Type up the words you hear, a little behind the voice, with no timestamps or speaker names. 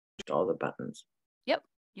pushed all the buttons. Yep,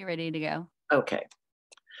 you're ready to go. Okay.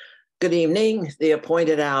 Good evening. The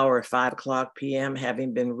appointed hour, 5:00 p.m.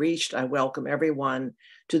 having been reached, I welcome everyone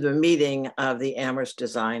to the meeting of the Amherst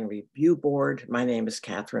Design Review Board. My name is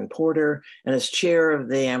Catherine Porter, and as chair of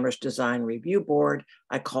the Amherst Design Review Board,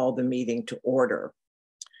 I call the meeting to order.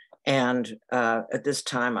 And at this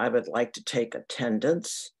time, I would like to take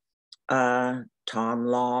attendance. Tom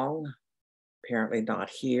Long, apparently not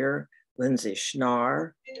here. Lindsay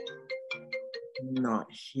Schnarr, not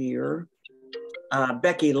here.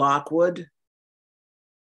 Becky Lockwood.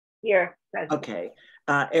 Here. Okay.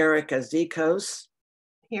 Erica Zikos.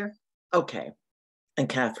 Here. Okay. And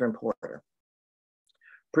Catherine Porter.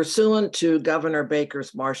 Pursuant to Governor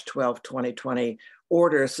Baker's March 12, 2020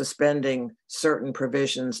 order suspending certain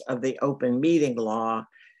provisions of the open meeting law,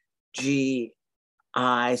 GIC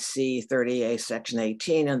 30A Section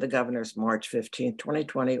 18, and the governor's March 15,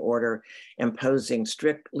 2020 order imposing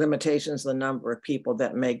strict limitations on the number of people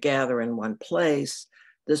that may gather in one place,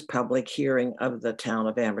 this public hearing of the Town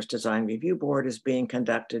of Amherst Design Review Board is being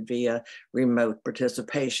conducted via remote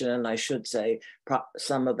participation. And I should say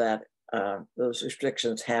some of that, those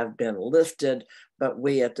restrictions have been lifted, but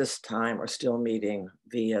we at this time are still meeting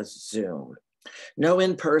via Zoom. No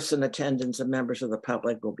in-person attendance of members of the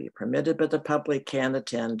public will be permitted, but the public can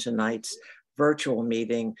attend tonight's virtual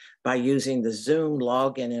meeting by using the Zoom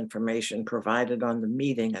login information provided on the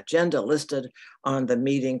meeting agenda listed on the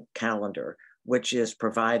meeting calendar, which is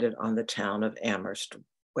provided on the Town of Amherst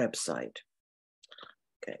website.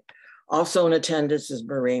 Okay. Also in attendance is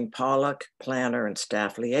Maureen Pollock, planner and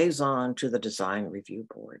staff liaison to the Design Review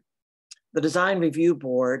Board. The Design Review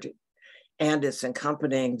Board and its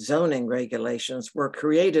accompanying zoning regulations were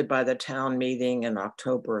created by the town meeting in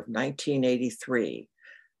October of 1983.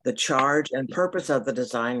 The charge and purpose of the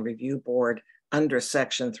Design Review Board under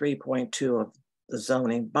Section 3.2 of the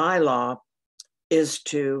zoning bylaw is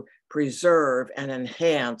to preserve and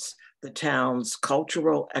enhance the town's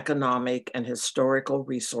cultural, economic, and historical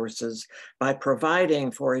resources by providing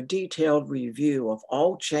for a detailed review of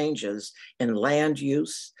all changes in land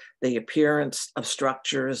use, the appearance of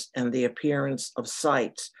structures, and the appearance of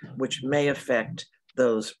sites which may affect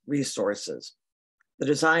those resources. The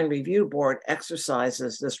Design Review Board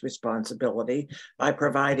exercises this responsibility by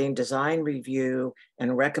providing design review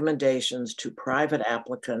and recommendations to private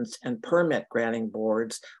applicants and permit granting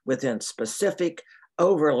boards within specific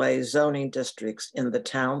overlay zoning districts in the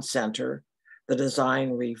town center, the Design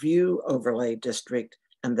Review Overlay District,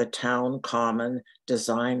 and the Town Common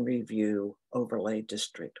Design Review Overlay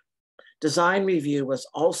District. Design review was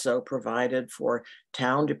also provided for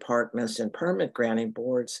town departments and permit granting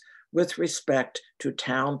boards with respect to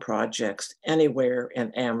town projects anywhere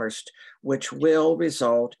in Amherst, which will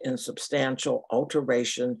result in substantial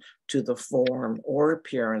alteration to the form or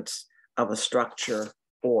appearance of a structure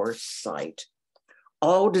or site.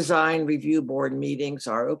 All Design Review Board meetings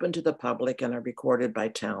are open to the public and are recorded by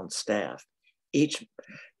town staff. Each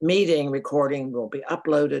meeting recording will be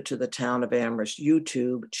uploaded to the Town of Amherst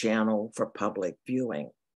YouTube channel for public viewing.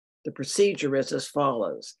 The procedure is as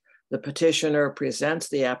follows. The petitioner presents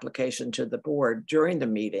the application to the board during the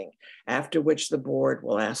meeting, after which the board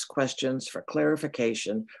will ask questions for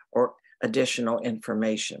clarification or additional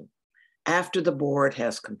information. After the board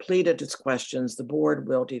has completed its questions, the board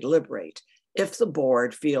will deliberate. If the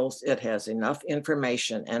board feels it has enough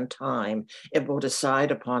information and time, it will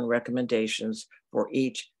decide upon recommendations for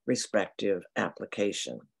each respective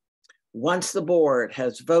application. Once the board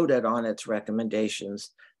has voted on its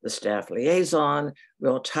recommendations, the staff liaison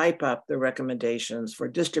will type up the recommendations for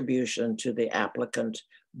distribution to the applicant,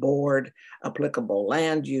 board, applicable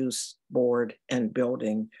land use board, and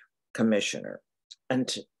building commissioner.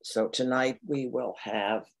 And so tonight we will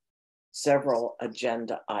have several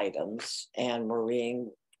agenda items, and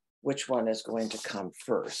Maureen, which one is going to come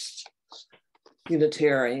first?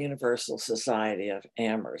 Unitarian Universal Society of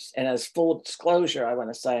Amherst. And as full disclosure, I want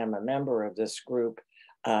to say I'm a member of this group,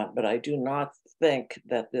 but I do not think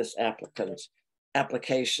that this applicant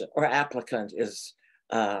is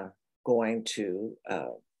going to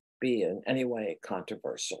be in any way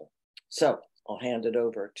controversial. So I'll hand it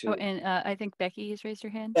over to. Oh, and I think Becky has raised her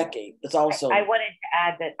hand. Becky is also. I wanted to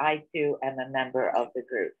add that I too am a member of the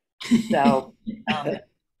group. So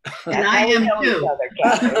and I am too.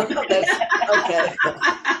 Okay.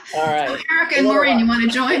 All right. Erica and Maureen, you want to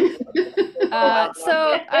join?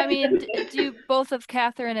 So, I mean, do both of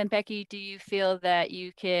Catherine and Becky, do you feel that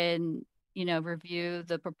you can, you know, review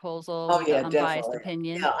the proposal with an unbiased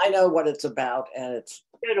opinion? Yeah, I know what it's about, and it's.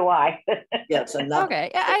 So do I. Yes, enough.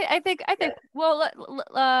 Okay. I think. Well,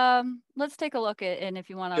 let's take a look at, and if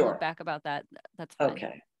you want to look back about that, that's fine.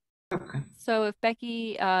 Okay. Okay. So if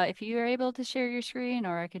Becky, if you are able to share your screen,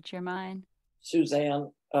 or I could share mine.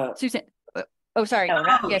 Suzanne. Suzanne. Oh, sorry. No,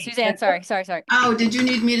 not Yeah, me. Suzanne. Sorry. Oh, did you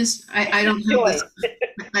need me to? I don't have this.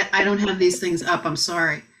 I don't have these things up. I'm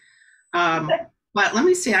sorry. But let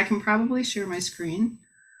me see. I can probably share my screen.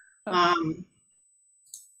 Okay.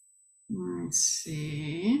 Let's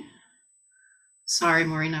see. Sorry,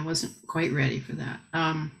 Maureen, I wasn't quite ready for that.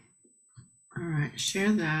 All right,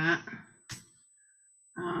 share that.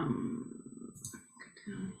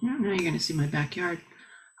 Yeah, now you're going to see my backyard.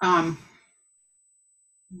 Let's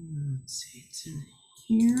see, it's in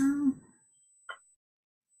here.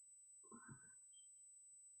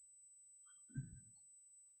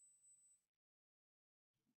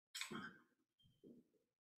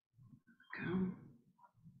 Go.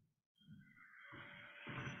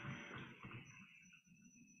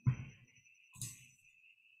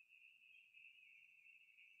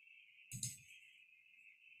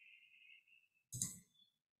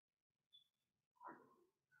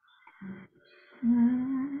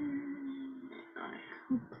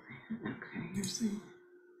 Okay, here's the.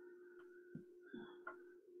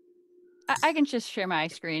 I can just share my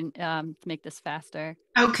screen to make this faster.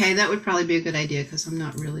 Okay, that would probably be a good idea because I'm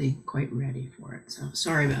not really quite ready for it. So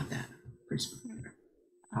sorry about that.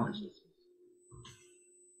 Apologies.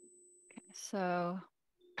 Okay, so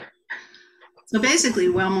basically,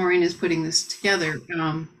 while Maureen is putting this together,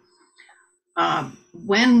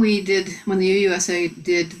 when the UUSA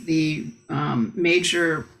did the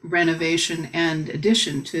major renovation and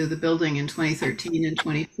addition to the building in 2013 and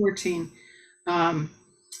 2014,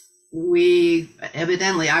 we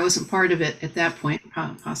evidently, I wasn't part of it at that point,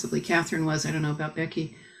 possibly Catherine was, I don't know about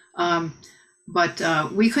Becky, but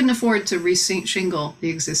we couldn't afford to re-shingle the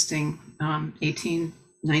existing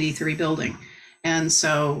 1893 building. And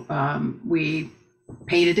so we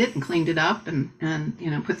painted it and cleaned it up and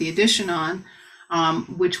put the addition on,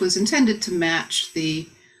 which was intended to match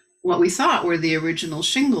what we thought were the original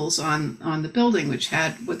shingles on the building, which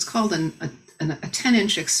had what's called a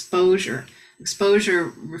 10-inch exposure.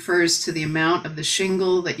 Exposure refers to the amount of the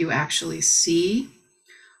shingle that you actually see.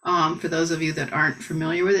 For those of you that aren't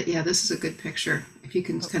familiar with it, yeah, this is a good picture. If you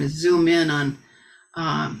can kind of zoom in on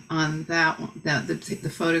that one,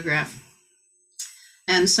 the photograph.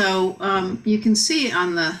 And so you can see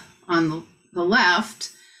on the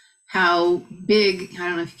left how big, I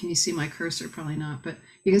don't know if can you see my cursor, probably not, but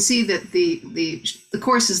you can see that the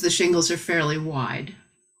courses, the shingles are fairly wide,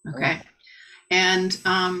 okay? Oh. And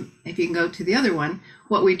if you can go to the other one,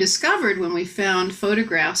 what we discovered when we found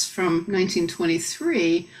photographs from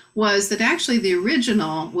 1923 was that actually the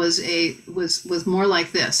original was more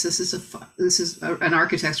like this. This is an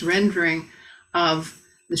architect's rendering of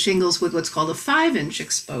the shingles with what's called a 5-inch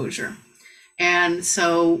exposure. And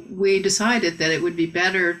so we decided that it would be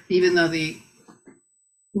better, even though the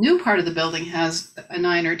new part of the building has a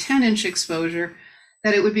 9 or 10-inch exposure,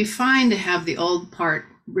 that it would be fine to have the old part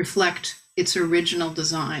reflect its original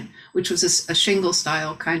design, which was a shingle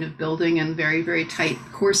style kind of building, and very, very tight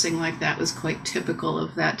coursing like that was quite typical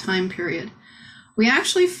of that time period. We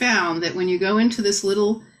actually found that when you go into this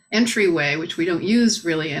little entryway, which we don't use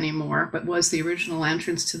really anymore, but was the original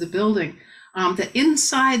entrance to the building, that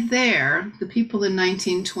inside there, the people in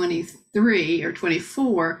 1923 or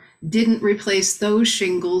 24 didn't replace those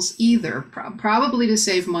shingles either, probably to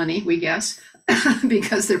save money, we guess,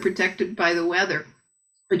 because they're protected by the weather.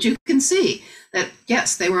 But you can see that,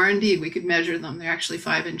 yes, they were indeed, we could measure them. They're actually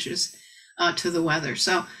 5 inches to the weather.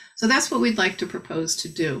 So that's what we'd like to propose to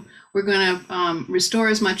do. We're going to restore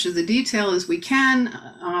as much of the detail as we can.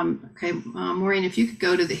 Okay, Maureen, if you could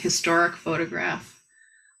go to the historic photograph,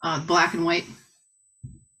 black and white.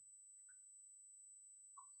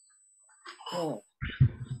 Oh,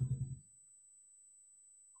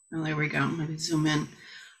 there we go. Let me zoom in.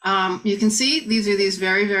 You can see these are these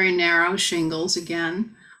very, very narrow shingles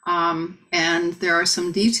again. And there are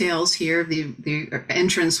some details here. The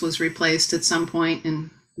entrance was replaced at some point and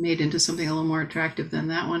made into something a little more attractive than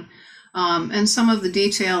that one. And some of the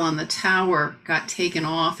detail on the tower got taken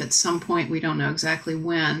off at some point. We don't know exactly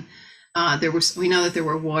when. We know that there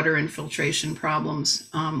were water infiltration problems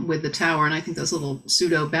with the tower, and I think those little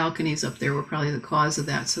pseudo balconies up there were probably the cause of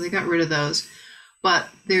that. So they got rid of those. But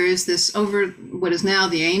there is this, over what is now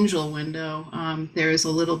the angel window, there is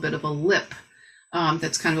a little bit of a lip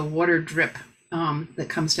that's kind of a water drip that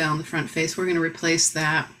comes down the front face. We're going to replace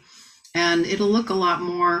that, and it'll look a lot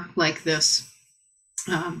more like this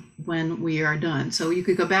when we are done. So you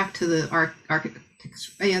could go back to the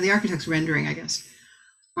architect's rendering, I guess.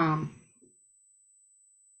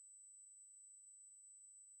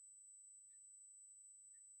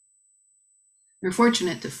 we're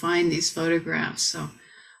fortunate to find these photographs. So,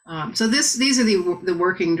 these are the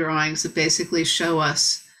working drawings that basically show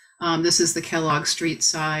us. This is the Kellogg Street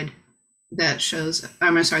side that shows.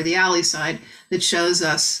 I'm sorry, the alley side that shows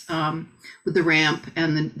us with the ramp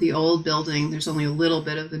and the old building. There's only a little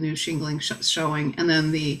bit of the new shingling showing, and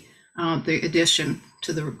then the addition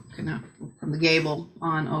to the from the gable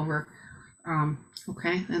on over.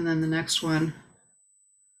 Okay, and then the next one.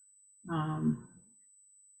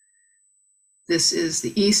 This is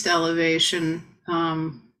the east elevation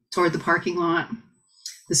toward the parking lot.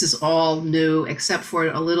 This is all new except for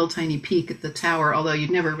a little tiny peak at the tower, although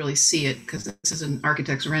you'd never really see it because this is an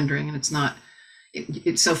architect's rendering and it's not.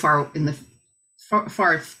 It's so far in the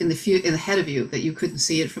head of you that you couldn't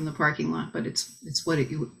see it from the parking lot, but it's what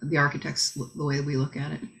the architects, the way we look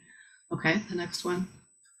at it. Okay, the next one.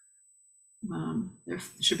 There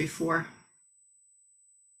should be 4.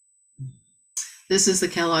 This is the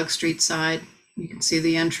Kellogg Street side. You can see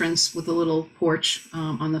the entrance with a little porch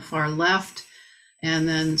on the far left. And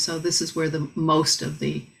then, so this is where the most of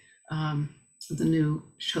the new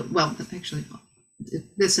show, well, actually,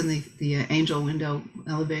 this in the angel window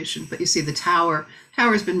elevation, but you see the tower.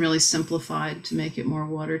 Tower has been really simplified to make it more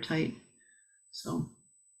watertight. So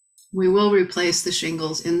we will replace the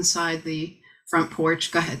shingles inside the front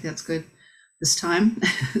porch. Go ahead, that's good this time.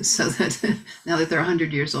 So that now that they're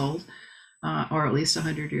 100 years old, or at least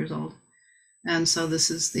 100 years old. And so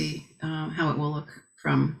this is the how it will look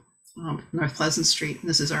from North Pleasant Street.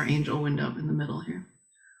 This is our angel window in the middle here.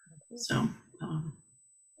 So,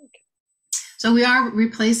 so we are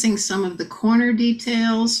replacing some of the corner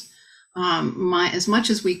details. As much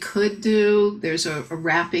as we could do, there's a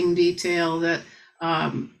wrapping detail that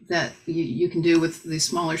that you can do with the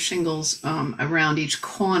smaller shingles around each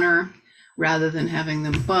corner, rather than having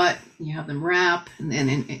them butt. You have them wrap, and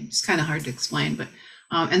it's kind of hard to explain. But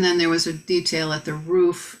and then there was a detail at the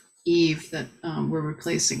roof eave that we're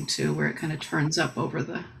replacing too, where it kind of turns up over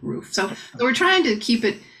the roof. So we're trying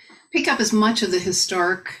to pick up as much of the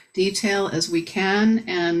historic detail as we can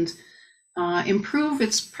and improve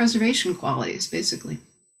its preservation qualities, basically.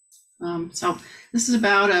 So this is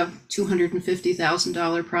about a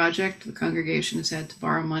 $250,000 project. The congregation has had to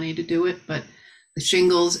borrow money to do it, but the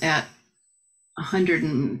shingles at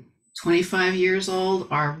 125 years old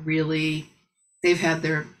are really, they've had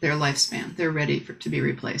their lifespan. They're ready to be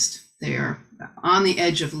replaced. They are on the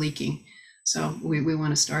edge of leaking. So we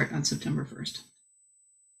want to start on September 1st.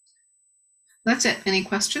 That's it. Any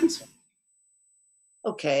questions?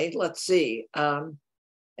 Okay, let's see. I'll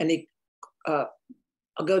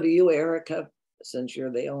go to you, Erica, since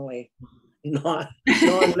you're the only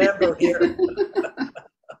non-member here.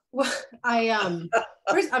 Well,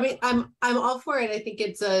 first, I mean, I'm all for it. I think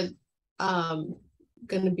it's going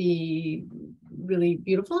to be really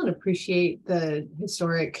beautiful and appreciate the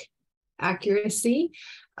historic accuracy.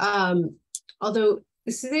 Although,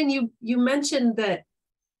 Suzanne, you mentioned that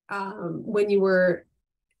when you were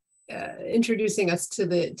introducing us to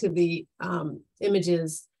the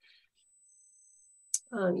images,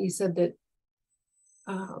 you said that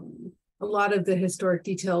a lot of the historic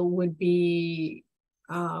detail would be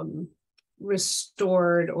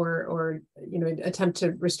restored or attempt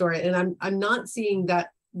to restore it, and I'm not seeing that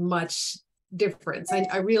much difference.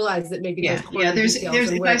 I realize that maybe there's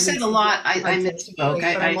if I said a lot, I misspoke.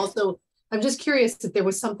 But I'm just curious if there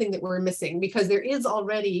was something that we're missing, because there is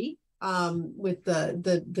already with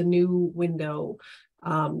the new window,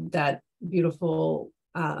 that beautiful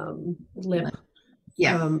lip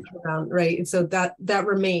around, right? And so that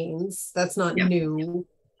remains. That's not new.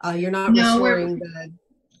 You're not restoring the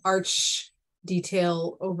arch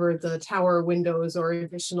detail over the tower windows or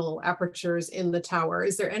additional apertures in the tower.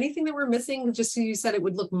 Is there anything that we're missing? Just so you said it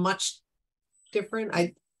would look much different.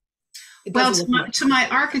 To my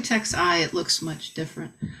architect's eye, it looks much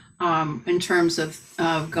different in terms of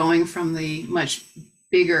going from the much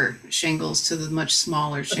bigger shingles to the much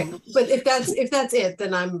smaller shingles. But if that's it,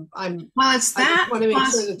 then I'm well, it's that. I just want to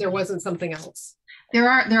make sure that there wasn't something else. There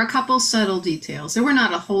are a couple subtle details. There were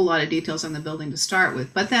not a whole lot of details on the building to start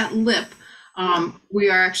with, but that lip, we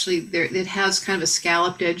are actually there. It has kind of a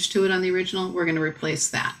scalloped edge to it on the original. We're going to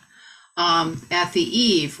replace that. At the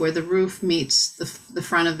eave, where the roof meets the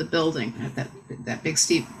front of the building, at that big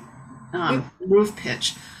steep roof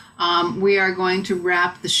pitch, we are going to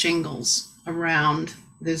wrap the shingles around.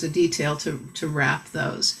 There's a detail to wrap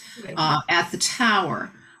those. At the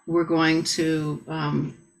tower, we're going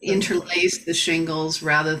to interlace the shingles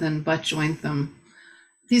rather than butt joint them.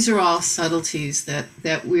 These are all subtleties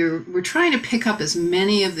that we're trying to pick up as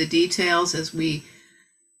many of the details as we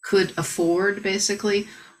could afford, basically.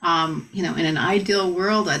 You know, in an ideal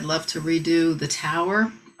world, I'd love to redo the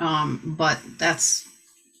tower, but that's,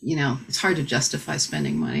 you know, it's hard to justify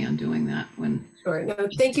spending money on doing that when. Sure. No,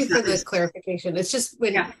 thank you for the clarification. It's just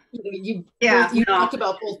when you talked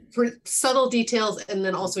about both subtle details and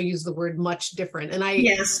then also use the word much different. And I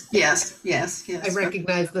yes. I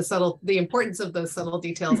recognize the importance of those subtle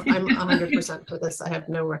details. I'm 100% for this. I have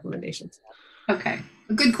no recommendations. Okay,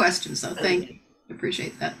 good question. So thank you.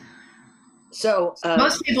 Appreciate that. So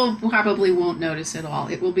most people probably won't notice at all.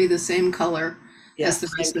 It will be the same color as the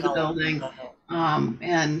rest of the building,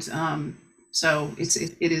 so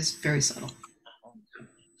it is very subtle.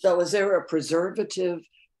 So is there a preservative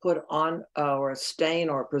put on or a stain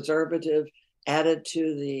or a preservative added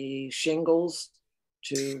to the shingles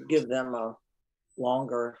to give them a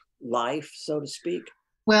longer life, so to speak?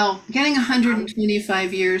 Well, getting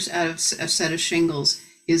 125 years out of a set of shingles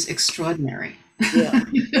is extraordinary.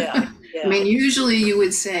 Yeah. I mean, usually you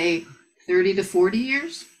would say 30 to 40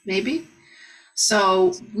 years, maybe.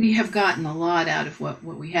 So we have gotten a lot out of what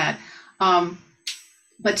we had.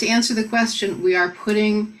 But to answer the question, we are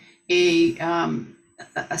putting a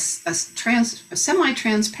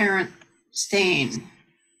semi-transparent stain.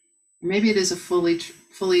 Maybe it is a fully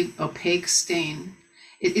opaque stain.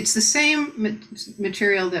 It's the same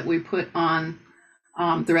material that we put on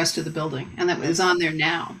the rest of the building, and that is on there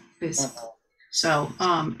now, basically. So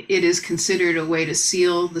it is considered a way to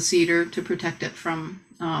seal the cedar to protect it from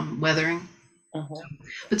weathering.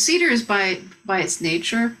 But cedar is by its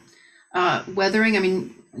nature, weathering. I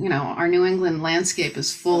mean, you know, our New England landscape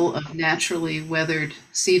is full of naturally weathered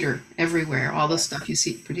cedar everywhere. All the stuff you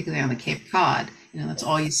see, particularly on the Cape Cod, you know, that's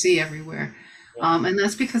all you see everywhere. And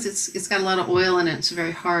that's because it's got a lot of oil in it. It's a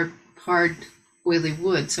very hard, oily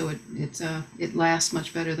wood, so it lasts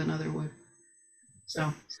much better than other wood.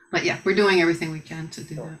 So, but yeah, we're doing everything we can to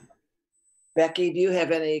do that. Becky, do you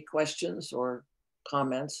have any questions or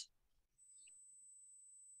comments?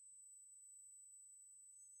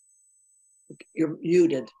 You're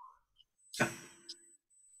muted.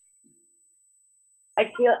 I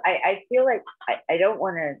feel like I don't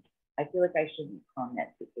want to. I feel like I shouldn't comment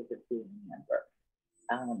because of being a member.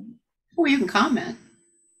 Well, you can comment.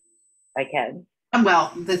 I can.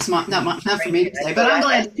 Well, that's not for me to say, but I'm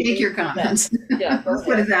glad to take your comments. Yeah, let's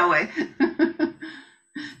put it that way.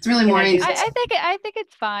 It's really more. I think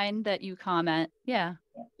it's fine that you comment. Yeah.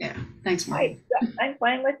 Yeah. Thanks, Maureen. I'm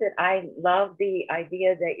fine with it. I love the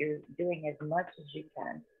idea that you're doing as much as you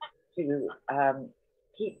can to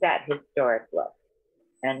keep that historic look,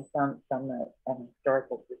 and from an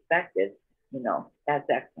historical perspective, you know, that's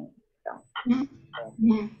excellent. So,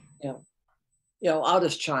 you know, I'll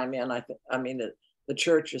just chime in. I mean, the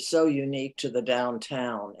church is so unique to the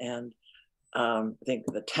downtown, and I think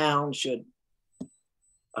the town should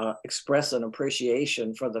express an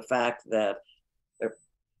appreciation for the fact that they're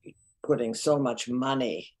putting so much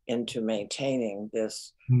money into maintaining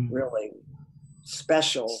this really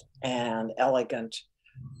special and elegant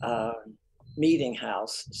meeting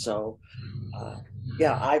house. So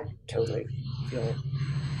yeah, I totally feel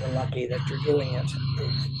we're lucky that you're doing it.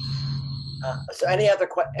 So any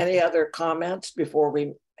other comments before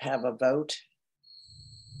we have a vote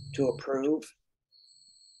to approve?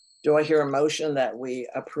 Do I hear a motion that we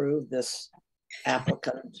approve this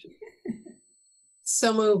applicant?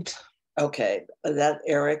 So moved. Okay, that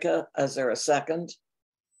Erica, is there a second?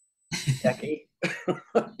 Becky?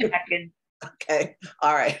 second. Okay,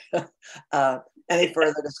 all right. Any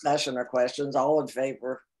further discussion or questions? All in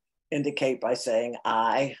favor indicate by saying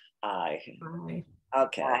aye. Aye. Aye.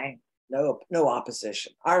 Okay. Aye. No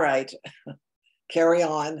opposition. All right. Carry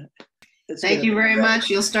on. Thank you very much.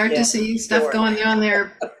 You'll start to see stuff going on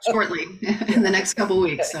there shortly in the next couple of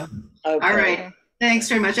weeks. So, okay. All right. Thanks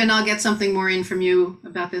very much. And I'll get something, Maureen, from you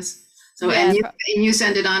about this. So, and you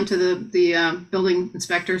send it on to the building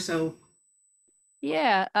inspector. So,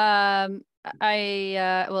 yeah,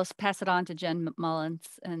 I will pass it on to Jen Mullins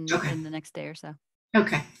in the next day or so.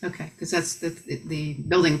 Okay, because that's the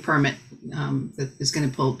building permit that is going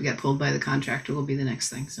to get pulled by the contractor will be the next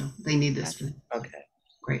thing. So they need this. Gotcha. Okay.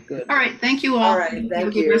 Great. Good. All right. Thank you all. All right. Thank you. Have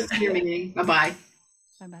a good rest of your meeting. Bye-bye.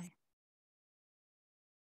 Bye-bye.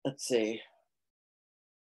 Let's see.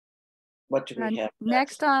 What do we have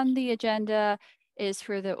next on the agenda is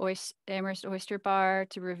for the Amherst Oyster Bar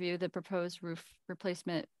to review the proposed roof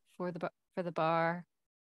replacement for the bar.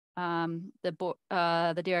 The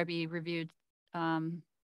DRB reviewed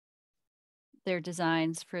their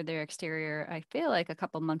designs for their exterior, I feel like a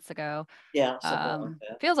couple months ago. Yeah.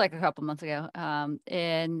 Feels like a couple months ago.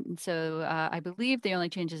 And so I believe the only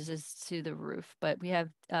changes is to the roof, but we have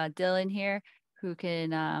Dylan here who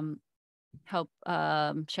can help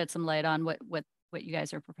shed some light on what you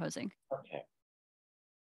guys are proposing. Okay.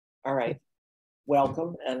 All right.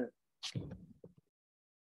 Welcome and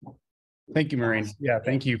Thank you, Maureen. Yeah,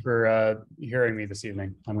 thank you for hearing me this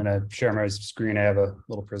evening. I'm going to share my screen. I have a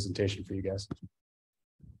little presentation for you guys.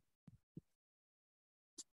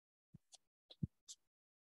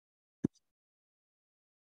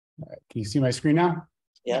 All right, can you see my screen now?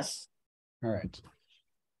 yes. All right.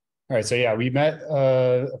 All right, so yeah, we met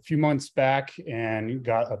a few months back and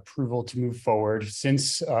got approval to move forward.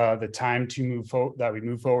 Since the time to move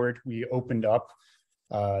forward, we opened up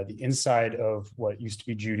the inside of what used to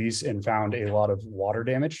be Judy's and found a lot of water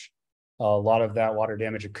damage. A lot of that water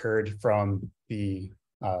damage occurred from the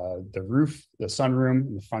roof, the sunroom,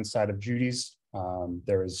 and the front side of Judy's.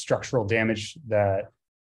 There was structural damage that,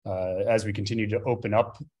 as we continued to open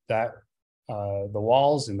up that the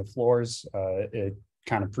walls and the floors, it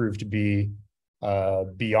kind of proved to be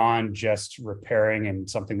beyond just repairing and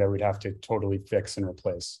something that we'd have to totally fix and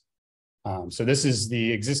replace. So this is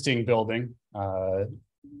the existing building.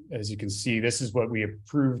 As you can see, this is what we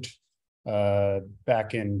approved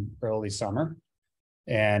back in early summer.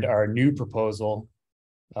 And our new proposal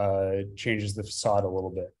changes the facade a little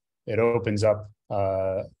bit. It opens up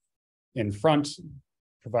in front,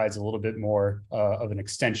 provides a little bit more of an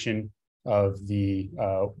extension of the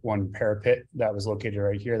one parapet that was located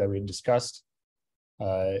right here that we had discussed.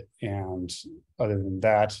 And other than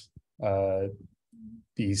that,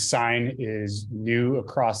 the sign is new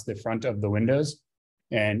across the front of the windows.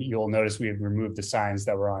 And you'll notice we have removed the signs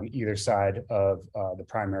that were on either side of the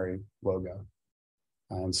primary logo.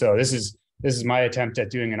 So this is my attempt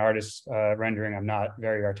at doing an artist rendering. I'm not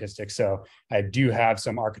very artistic, so I do have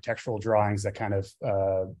some architectural drawings that kind of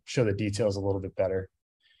show the details a little bit better.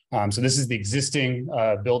 So this is the existing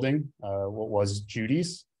building, what was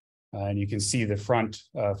Judy's. And you can see the front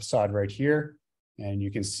facade right here. And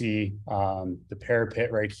you can see the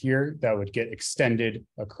parapet right here that would get extended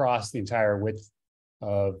across the entire width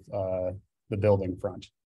of the building front.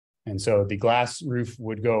 And so the glass roof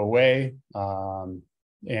would go away.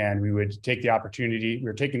 And we would take the opportunity,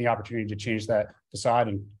 we're taking the opportunity to change that facade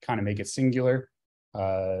and kind of make it singular,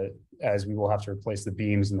 as we will have to replace the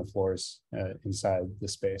beams and the floors inside the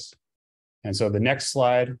space. And so the next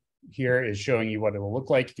slide here is showing you what it will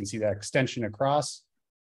look like. You can see that extension across.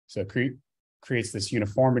 So it creates this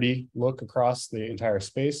uniformity look across the entire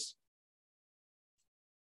space.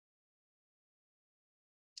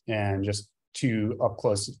 And just two up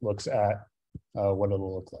close looks at what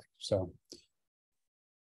it'll look like. So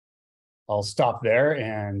I'll stop there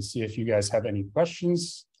and see if you guys have any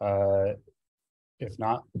questions. If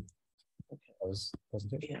not, okay, that was the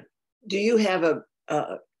presentation. Yeah. Do you have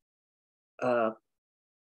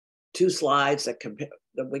two slides that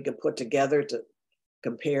we could put together to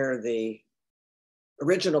compare the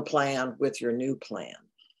original plan with your new plan?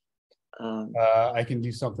 I can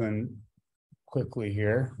do something quickly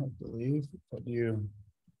here, I believe. But you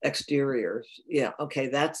exteriors, yeah, okay,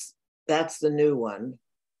 that's the new one.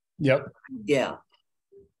 Yep. Yeah.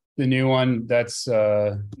 The new one, that's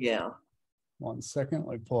yeah. 1 second,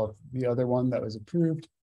 let me pull up the other one that was approved.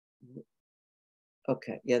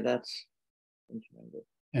 Okay, yeah, that's.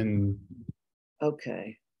 And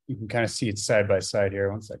okay. You can kind of see it side by side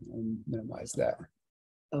here. 1 second, let me minimize that.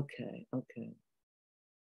 Okay, okay.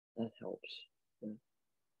 That helps. Yeah.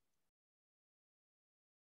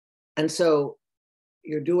 And so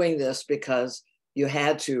you're doing this because you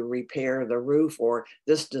had to repair the roof, or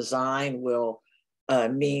this design will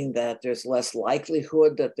mean that there's less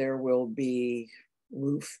likelihood that there will be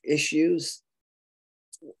roof issues?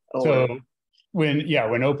 Or... So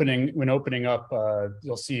when opening up,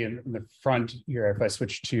 you'll see in the front here, if I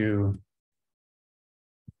switch to,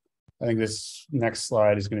 I think this next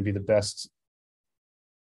slide is going to be the best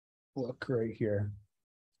look right here.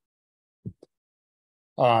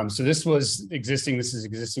 So this was existing, this is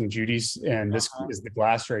existing Judy's, and this is the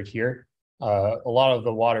glass right here. A lot of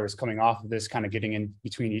the water is coming off of this, kind of getting in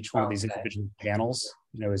between each one of these individual panels,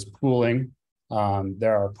 is pooling.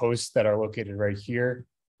 There are posts that are located right here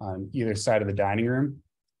on either side of the dining room,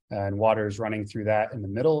 and water is running through that in the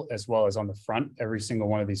middle, as well as on the front. Every single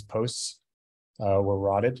one of these posts were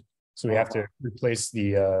rotted. So we have to replace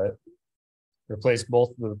both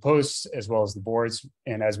the posts as well as the boards.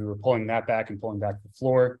 And as we were pulling that back and pulling back the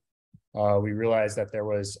floor, we realized that there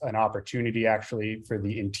was an opportunity actually for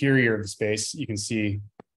the interior of the space. You can see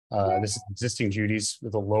this is existing Judy's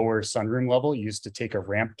with a lower sunroom level. You used to take a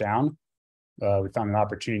ramp down. We found an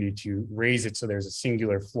opportunity to raise it so there's a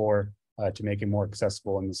singular floor to make it more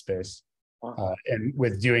accessible in the space. And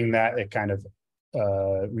with doing that, it kind of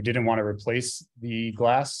we didn't want to replace the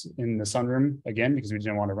glass in the sunroom again because we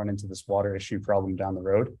didn't want to run into this water issue problem down the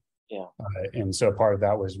road. Yeah. And so part of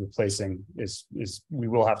that was replacing is we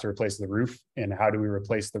will have to replace the roof. And how do we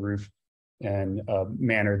replace the roof in a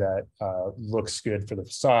manner that looks good for the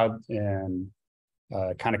facade and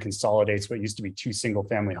kind of consolidates what used to be two single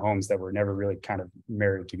family homes that were never really kind of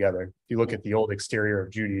married together. If you look at the old exterior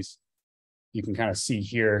of Judy's, you can kind of see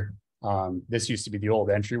here, this used to be the old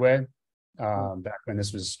entryway. Back when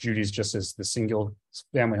this was Judy's just as the single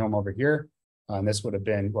family home over here. And this would have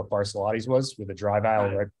been what Barcelotti's was with a drive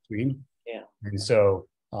aisle right between. Yeah. And so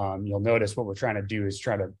you'll notice what we're trying to do is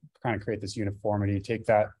try to kind of create this uniformity, take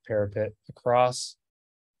that parapet across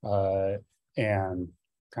and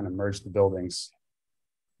kind of merge the buildings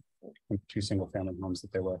from two single family homes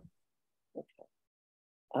that they were.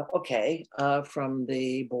 Okay, from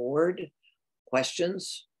the board,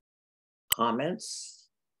 questions, comments?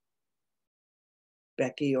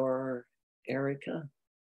 Becky or Erica?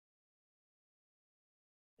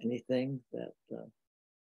 Anything that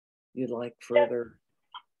you'd like further?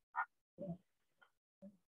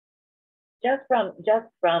 Just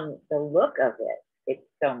from the look of it, it's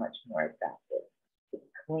so much more attractive. It's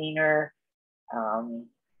cleaner.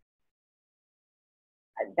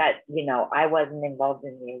 That, you know, I wasn't involved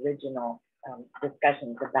in the original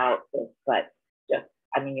discussions about this, but just,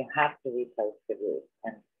 I mean, you have to replace the roof,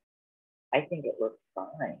 and I think it looks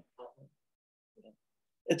fine.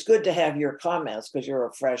 It's good to have your comments because you're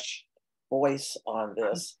a fresh voice on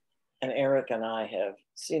this, and Erica and I have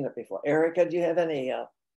seen it before. Erica, do you have any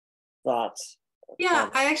thoughts? Yeah,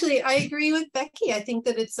 I agree with Becky. I think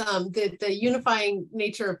that it's the unifying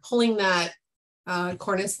nature of pulling that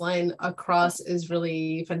cornice line across is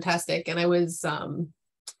really fantastic. And I was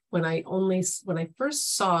when I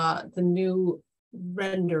first saw the new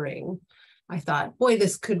rendering, I thought, boy,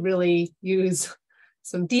 this could really use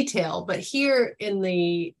some detail. But here in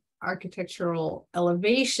the architectural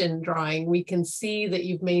elevation drawing, we can see that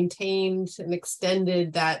you've maintained and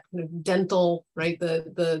extended that kind of dental, right?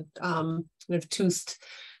 The kind of toothed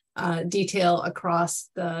detail across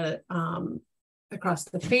the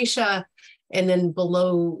fascia. And then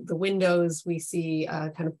below the windows, we see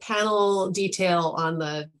kind of panel detail on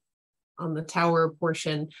the tower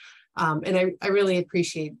portion. And I really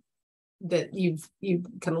appreciate that you've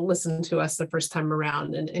kind of listened to us the first time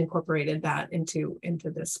around and incorporated that into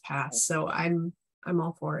this pass. So I'm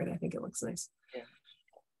all for it. I think it looks nice.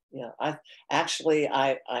 Yeah, I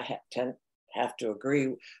have to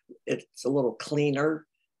agree. It's a little cleaner.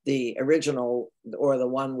 The original, or the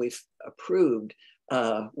one we've approved,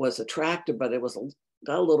 was attractive, but it was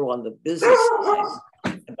got a little on the business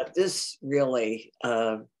side. But this really,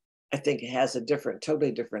 I think, it has a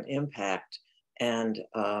totally different impact. And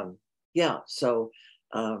yeah, so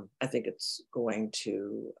I think it's going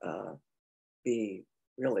to be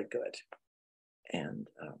really good. And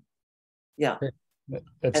yeah.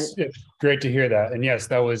 It's great to hear that. And yes,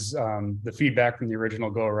 that was the feedback from the original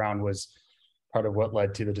go around was part of what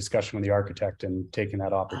led to the discussion with the architect and taking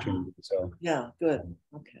that opportunity. So yeah, good.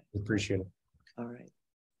 Okay. Appreciate it. All right.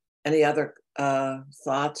 Any other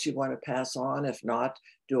thoughts you want to pass on? If not,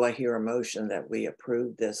 do I hear a motion that we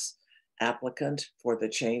approve this applicant for the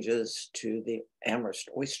changes to the Amherst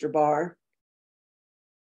Oyster Bar?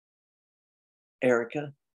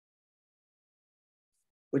 Erica,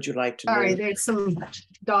 would you like to? Sorry, there's some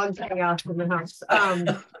dogs hanging out in the house.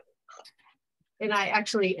 And I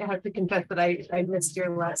actually have to confess that I missed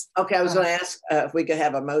your last. Okay, I was going to ask if we could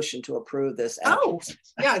have a motion to approve this. Oh,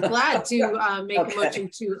 yeah, glad to make a motion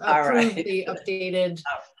to approve the updated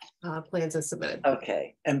plans as submitted.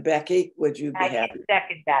 Okay, and Becky, would you be happy? I can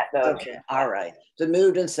second that though. Okay, all right. So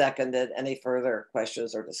moved and seconded. Any further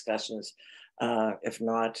questions or discussions? If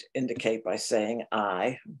not, indicate by saying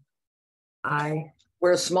aye. Aye.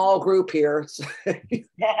 We're a small group here.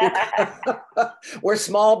 We're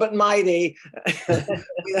small but mighty.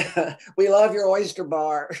 We love your oyster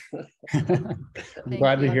bar. I'm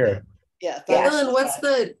glad to hear it. Yeah. Ellen,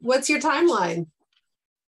 what's your timeline?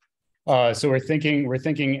 So we're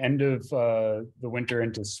thinking end of the winter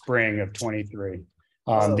into spring of 23.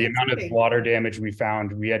 The amount of water damage we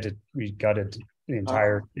found, we gutted the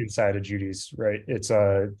entire inside of Judy's, right? It's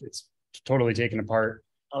totally taken apart.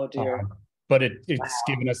 Oh dear. But it's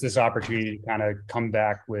given us this opportunity to kind of come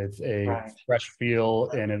back with a fresh feel,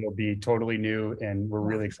 and it'll be totally new, and we're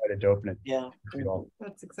really excited to open it. Yeah.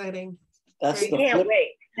 That's exciting. That's Can't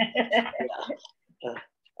wait. Yeah.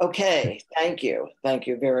 Okay, thank you. Thank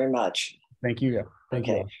you very much. Thank you. Thank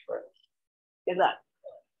you. Good luck.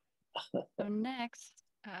 So next,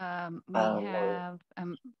 we have,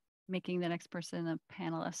 I'm making the next person a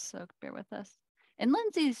panelist, so bear with us. And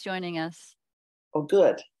Lindsay's joining us. Oh,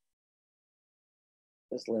 good.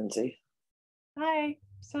 There's Lindsay. Hi,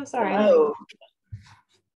 so sorry. Hello.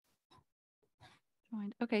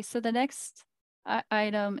 Okay, so the next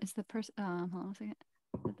item is the person. Hold on a second.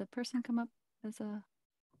 Did the person come up as a?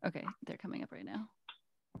 Okay, they're coming up right now,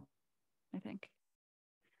 I think.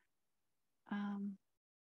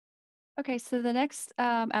 Okay, so the next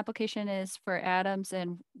application is for Adams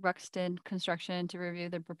and Ruxton Construction to review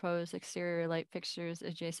the proposed exterior light fixtures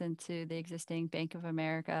adjacent to the existing Bank of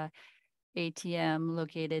America ATM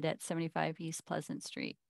located at 75 East Pleasant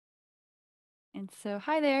Street. And so,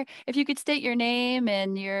 hi there. If you could state your name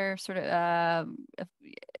and your sort of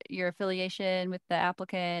your affiliation with the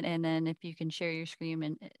applicant, and then if you can share your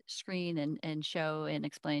screen and show and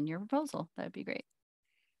explain your proposal, that would be great.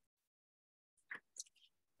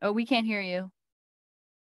 Oh, we can't hear you.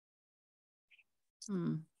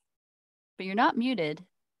 But you're not muted.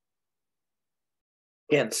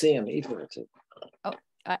 Can't see him either. Oh,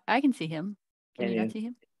 I can see him. Can you not see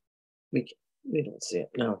him? We don't see it.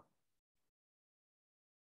 No.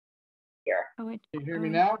 Here. Oh, wait. Can you hear me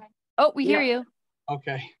now? Oh, we hear you.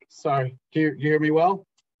 Okay, sorry. Do you hear me well?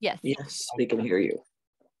 Yes. Yes, we can hear you.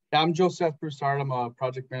 Yeah, I'm Joseph Broussard. I'm a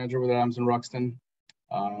project manager with Adams and Ruxton.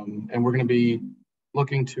 And we're going to be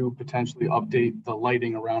looking to potentially update the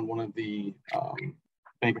lighting around one of the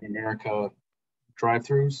Bank of America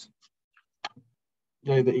drive-throughs.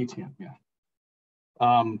 Yeah, the ATM, yeah.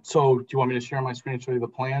 So do you want me to share my screen and show you the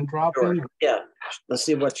plan drop-in? Sure. Yeah, let's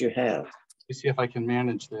see what you have. Let's see if I can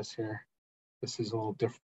manage this here. This is a little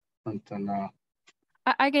different than...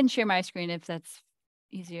 I can share my screen if that's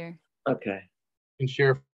easier. Okay. You can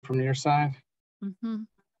share from your side. Mm-hmm.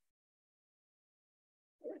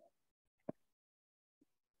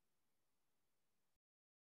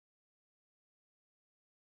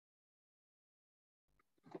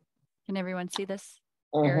 Can everyone see this?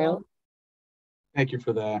 Ariel? Thank you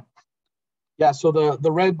for that. Yeah, so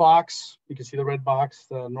the red box, you can see the red box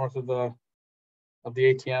north of the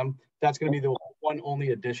ATM. That's going to be the one only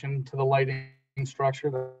addition to the lighting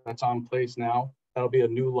structure that's on place now. That'll be a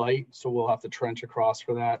new light, so we'll have to trench across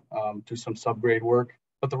for that, do some subgrade work.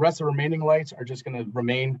 But the rest of the remaining lights are just going to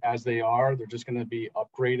remain as they are. They're just going to be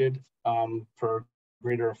upgraded for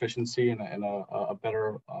greater efficiency and a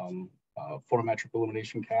better photometric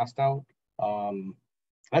illumination cast out.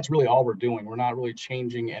 That's really all we're doing. We're not really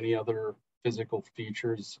changing any other physical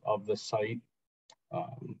features of the site.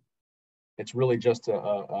 It's really just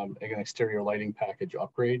an exterior lighting package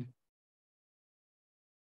upgrade.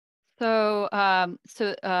 So,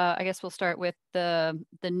 I guess we'll start with the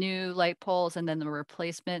new light poles and then the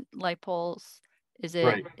replacement light poles. Is it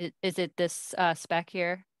Right. is it this spec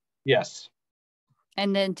here? Yes.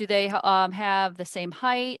 And then do they have the same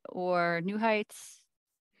height or new heights?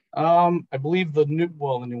 I believe the new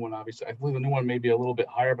one, obviously, I believe the new one may be a little bit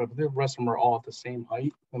higher, but the rest of them are all at the same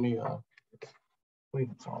height. Let me, I believe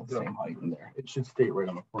it's all the same height in there. It should state right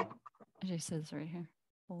on the front. It just says right here.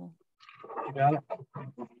 Pole. You got it?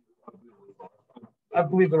 I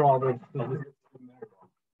believe they're all there.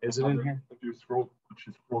 Is it in here? If you scroll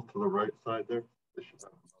to the right side there.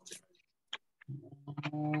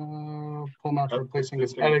 Pull out replacing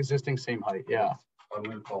it's at existing same height. Yeah. I'm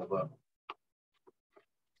going to call that.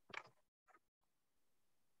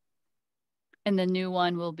 And the new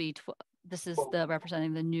one will be, this is the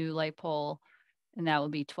representing the new light pole, and that will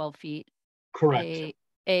be 12 feet. Correct.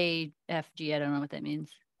 AFG, I don't know what that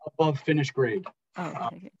means. Above finished grade. Oh,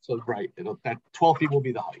 okay. So right, that 12 feet will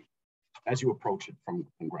be the height as you approach it from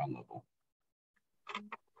ground level.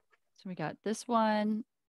 So we got this one,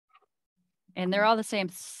 and they're all the same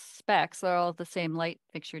specs. They're all the same light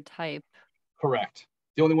fixture type. Correct.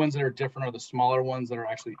 The only ones that are different are the smaller ones that are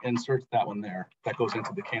actually inserts. That one there, that goes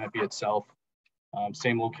into the canopy itself.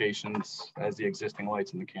 Same locations as the existing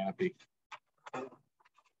lights in the canopy.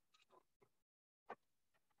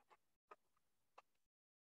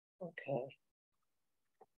 Okay.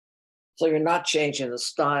 So you're not changing the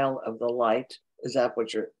style of the light. Is that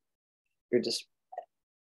what you're just,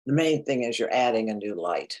 the main thing is you're adding a new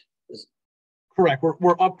light. Correct.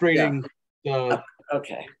 We're upgrading the.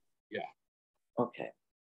 Okay. Yeah. Okay.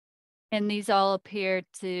 And these all appear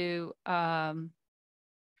to,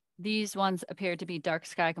 these ones appear to be dark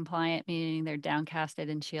sky compliant, meaning they're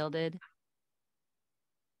downcasted and shielded.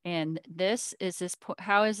 And this,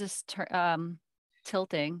 how is this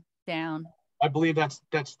tilting down? I believe that's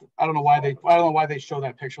I don't know why they show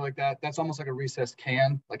that picture like that. That's almost like a recessed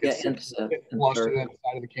can, like it's flush to the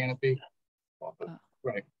side of the canopy.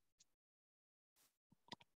 Right.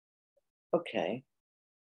 Okay.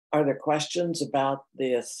 Are there questions about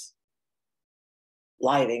this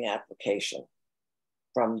lighting application?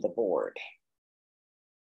 from the board?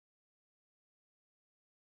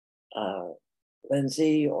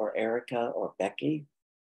 Lindsay or Erica or Becky?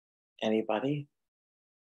 Anybody?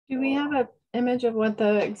 Do we have an image of what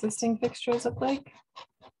the existing fixtures look like?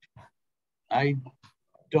 I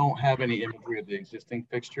don't have any imagery of the existing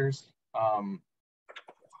fixtures.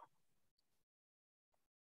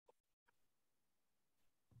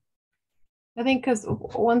 I think because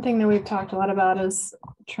one thing that we've talked a lot about is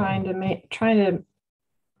trying to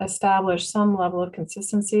establish some level of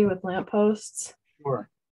consistency with lampposts. Sure.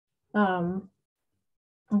 And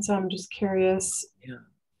so I'm just curious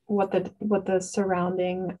what the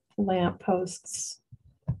surrounding lampposts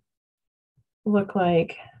look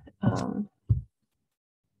like.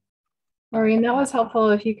 Maureen, that was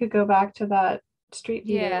helpful. If you could go back to that street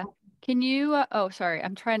view. Yeah. Can you, oh, sorry,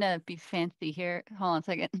 I'm trying to be fancy here. Hold on a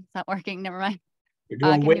second. It's not working. Never mind. You're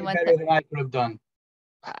doing give way me one better than I could have done.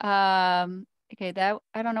 Okay, that,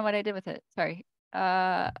 I don't know what I did with it. Sorry.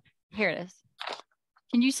 Here it is.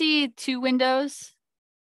 Can you see two windows?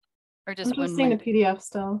 Or just I'm one just seeing the window? PDF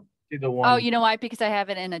still. See the one. Oh, you know why? Because I have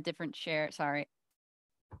it in a different share. Sorry.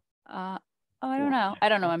 Oh, I don't know. I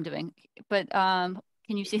don't know what I'm doing. But can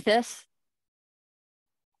you see this?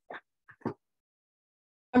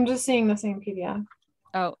 I'm just seeing the same PDF.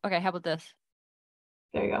 Oh, okay. How about this?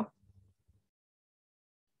 There you go.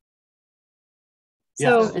 Yes.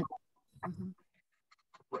 So Mhm.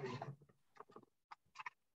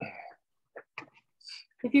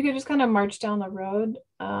 if you could just kind of march down the road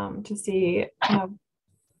to see Oh,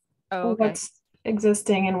 okay. what's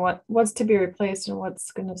existing and what's to be replaced and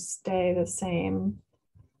what's going to stay the same.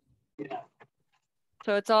 Yeah.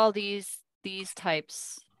 So it's all these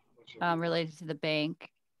types related to the bank.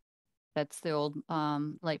 That's the old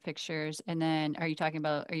light fixtures. And then are you talking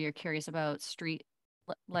about, are you curious about street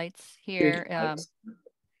lights here?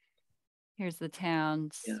 Here's the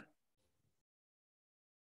town's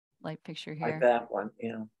light fixture here. Like that one,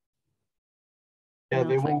 yeah. Yeah,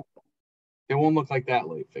 they looks like- won't look like that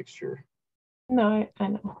light fixture. No, I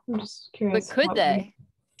know. I'm just But curious. could what they?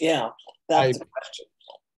 Yeah, that's the question.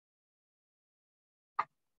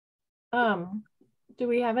 Do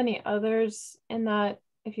we have any others in that?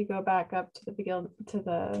 If you go back up to the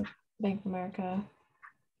Bank of America.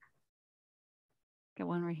 Get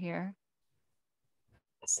one right here.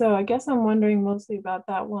 So I guess I'm wondering mostly about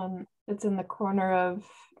that one. It's in the corner of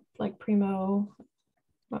like Primo.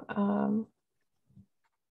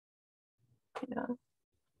 Yeah.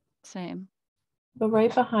 Same. But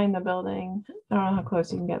right behind the building, I don't know how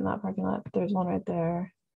close you can get in that parking lot. But there's one right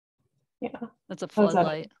there. Yeah. That's a How's that?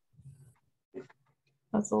 floodlight.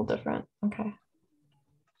 That's a little different. Okay.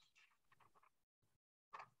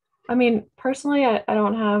 I mean, personally, I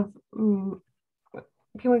don't have.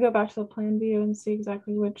 Can we go back to the plan view and see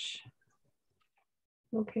exactly which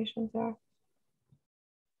locations there are?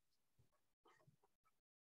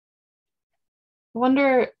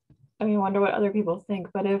 I wonder what other people think,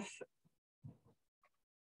 but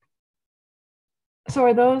so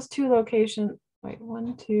are those two locations, wait,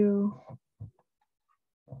 1, 2,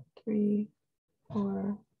 3,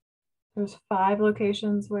 4, there's 5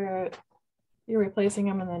 locations where you're replacing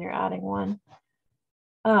them and then you're adding one.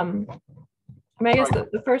 I mean, I guess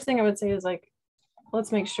the first thing I would say is like,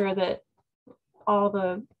 let's make sure that all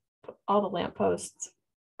the lampposts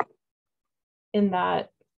in that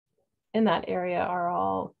area are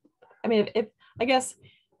all, I mean, if there's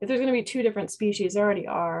going to be 2 different species, there already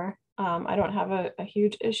are. I don't have a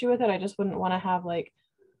huge issue with it. I just wouldn't want to have like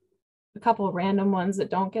a couple of random ones that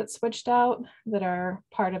don't get switched out that are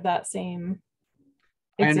part of that same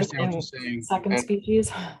understand what you're existing saying. second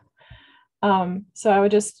species. So I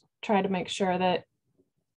would just try to make sure that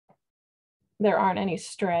there aren't any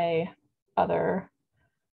stray other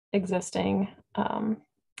existing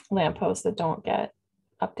lampposts that don't get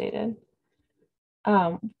updated.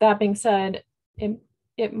 That being said,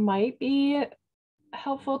 it might be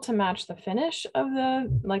helpful to match the finish of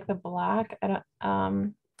the black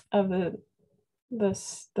of the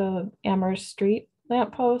Amherst Street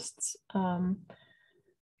lampposts.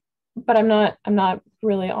 But I'm not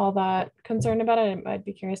really all that concerned about it. I'd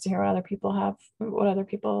be curious to hear what other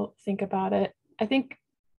people think about it. I think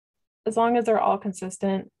as long as they're all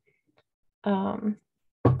consistent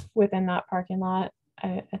within that parking lot,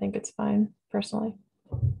 I think it's fine personally.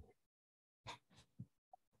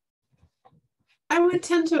 I would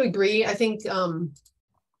tend to agree. I think the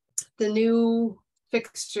new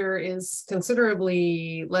fixture is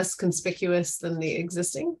considerably less conspicuous than the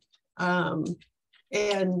existing.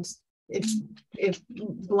 And if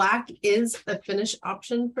black is a finish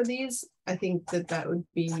option for these, I think that would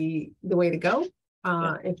be the way to go.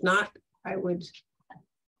 If not, I would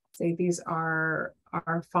say these are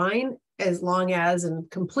fine as long as, in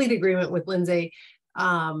complete agreement with Lindsay,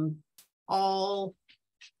 all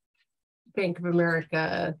Bank of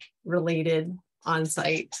America related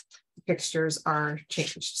on-site fixtures are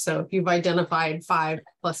changed. So if you've identified 5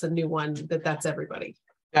 plus a new one, that's everybody.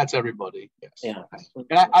 That's everybody, yes. Yeah.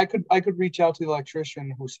 And I could reach out to the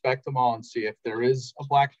electrician who spec'd them all and see if there is a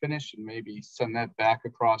black finish and maybe send that back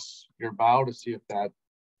across your bow to see if that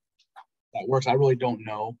works. I really don't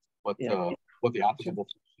know what the applicable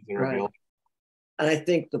finishes that are available. And I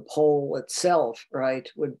think the pole itself, right,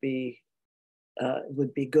 would be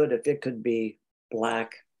good if it could be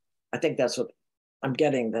black. I think that's what I'm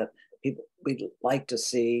getting, that people, we'd like to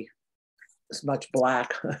see as much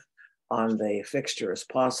black on the fixture as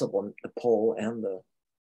possible, the pole and the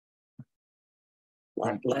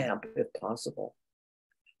lamp if possible.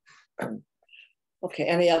 Okay,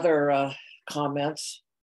 any other comments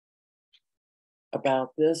about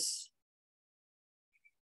this?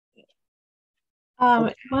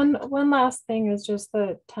 One last thing is just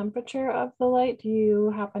the temperature of the light. Do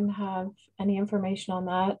you happen to have any information on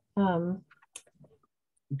that?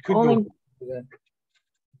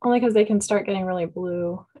 Only because they can start getting really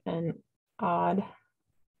blue and odd.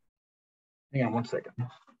 Hang on one second.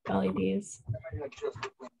 LEDs.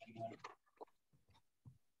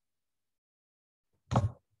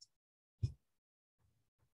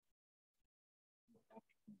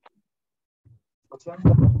 What's that?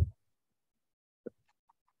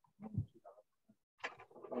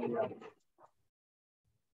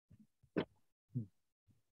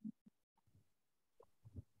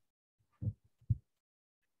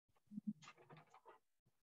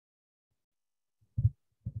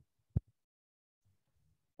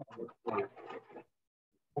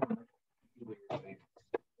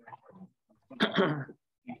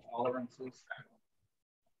 Tolerances.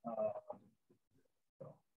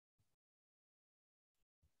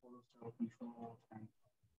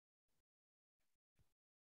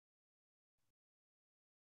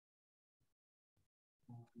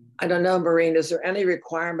 I don't know, Maureen, is there any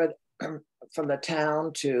requirement from the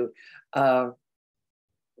town to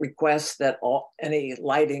request that any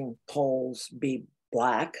lighting poles be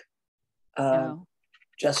black, No.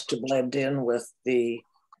 just to blend in with the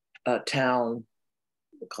town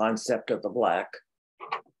concept of the black?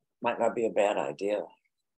 Might not be a bad idea.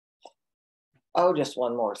 Oh, just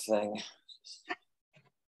one more thing.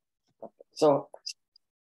 So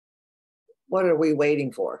what are we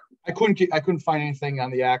waiting for? I couldn't find anything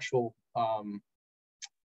on the actual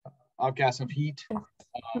outgas of heat.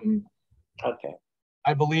 Okay.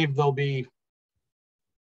 I believe they'll be,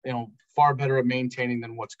 far better at maintaining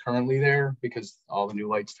than what's currently there, because all the new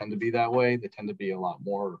lights tend to be that way. They tend to be a lot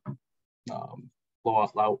more low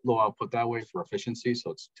output that way for efficiency,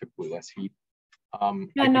 so it's typically less heat.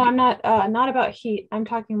 Yeah, no, I'm not about heat. I'm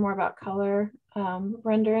talking more about color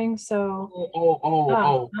rendering. So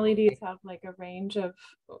LEDs have like a range of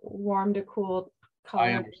warm to cool color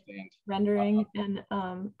I understand. rendering, and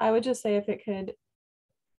I would just say if it could,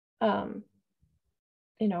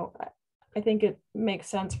 I think it makes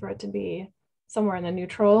sense for it to be somewhere in the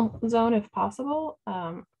neutral zone if possible.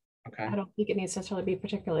 Okay. I don't think it needs to necessarily be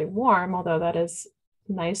particularly warm, although that is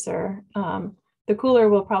nicer. The cooler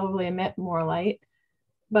will probably emit more light,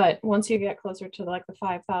 but once you get closer to like the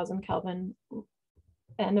 5,000 Kelvin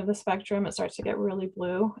end of the spectrum, it starts to get really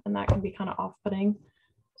blue, and that can be kind of off-putting.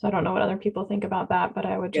 So I don't know what other people think about that, but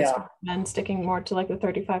I would just recommend sticking more to like the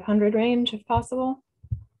 3,500 range if possible.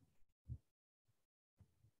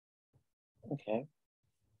 Okay.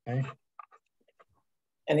 Okay.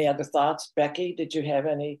 Any other thoughts? Becky, did you have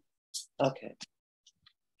any? Okay.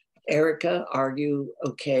 Erica, are you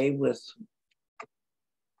okay with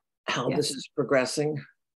how this is progressing?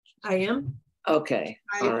 I am. Okay.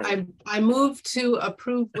 I move to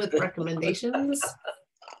approve with recommendations.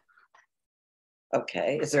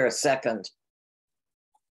 Okay. Is there a second?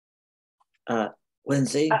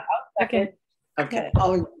 Lindsay? Second. Okay.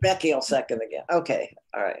 Oh, Becky will second again. Okay.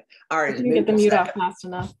 All right. All right. You get the mute off fast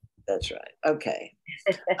enough. That's right. Okay.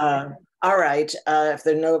 All right. If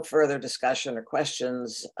there's no further discussion or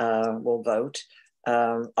questions, we'll vote.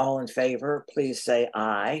 All in favor, please say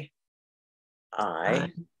aye. Aye.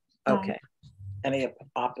 Okay.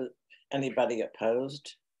 Anybody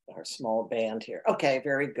opposed? Our small band here. Okay,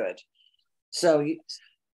 very good. So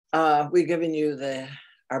we've given you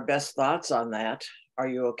our best thoughts on that. Are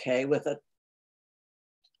you okay with it?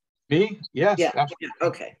 Me? Yes. Yeah. Absolutely.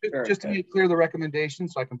 Okay. Just to make clear the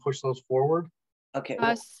recommendations so I can push those forward. Okay.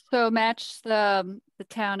 So match the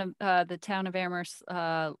town of Amherst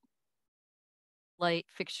light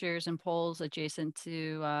fixtures and poles adjacent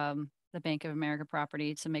to the Bank of America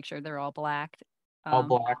property to make sure they're all blacked. All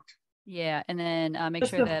blacked. Yeah, and then make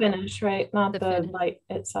Just sure the that finish, right? Not the the finish. light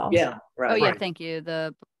itself. Yeah, right. Oh yeah, Right. thank you.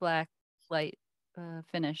 The black light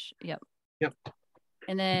finish. Yep. Yep.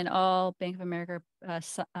 And then all Bank of America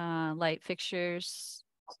light fixtures.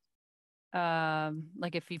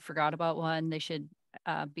 Like if you forgot about one, they should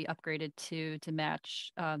be upgraded to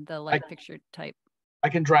match the light fixture type. I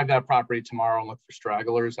can drive that property tomorrow and look for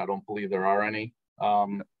stragglers. I don't believe there are any.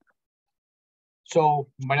 So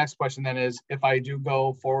my next question then is, if I do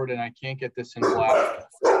go forward and I can't get this in black,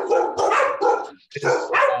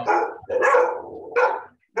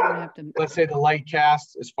 let's say the light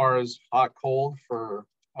cast as far as hot cold for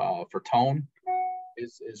tone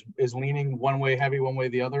is leaning one way heavy, one way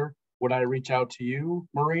the other. Would I reach out to you,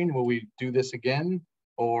 Maureen? Will we do this again?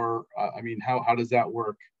 Or I mean, how does that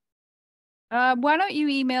work? Why don't you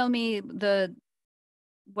email me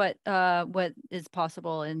what is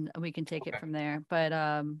possible, and we can take it from there. But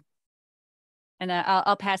and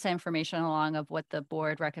I'll pass that information along of what the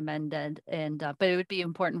board recommended, and but it would be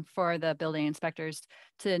important for the building inspectors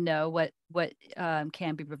to know what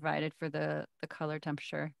can be provided for the color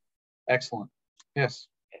temperature. Excellent. Yes.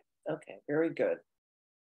 Okay, very good.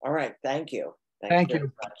 All right, thank you. Thank you.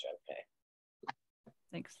 Very much. Okay.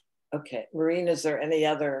 Thanks. Okay, Maureen, is there any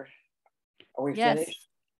other? Are we finished?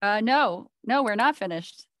 No, we're not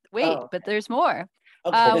finished. Wait, but there's more.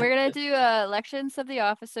 Okay. We're gonna do elections of the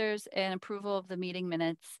officers and approval of the meeting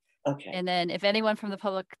minutes. Okay. And then if anyone from the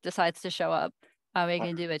public decides to show up, we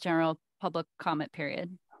can do a general public comment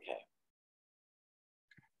period. Okay.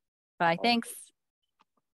 Bye, thanks.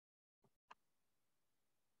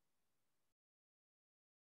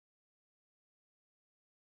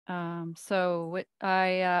 So what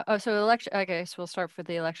so election, I guess we'll start for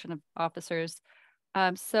the election of officers.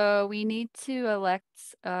 So we need to elect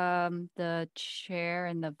the chair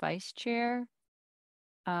and the vice chair.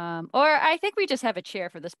 Or I think we just have a chair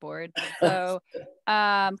for this board. So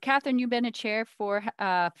Catherine, you've been a chair for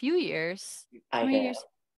a few years. How many have. years?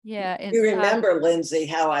 Yeah. You remember, Lindsay,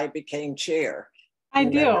 how I became chair? I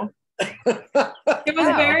do. It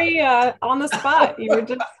was very on the spot. You were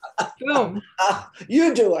just boom.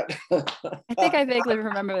 You do it. I think I vaguely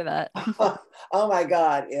remember that. Oh my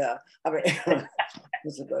God, yeah. I mean,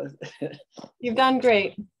 You've done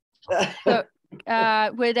great. So,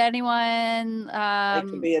 would anyone like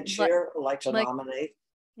to be a chair, like to nominate?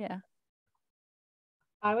 Yeah.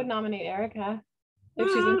 I would nominate Erica if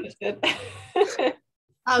she's interested.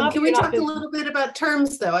 Can we talk a little bit about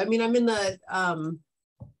terms though? I mean, I'm in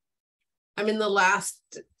the last,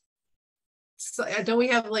 so don't we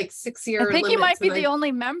have like 6-year I think you might be the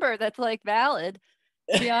only member that's like valid,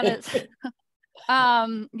 to be honest.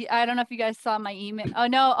 I don't know if you guys saw my email. Oh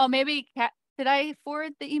no, maybe did I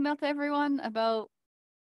forward the email to everyone about?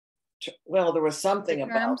 Well, there was something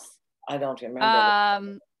about, I don't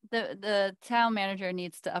remember. The town manager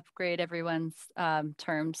needs to upgrade everyone's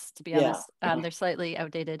terms, to be honest. They're slightly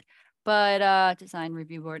outdated, but design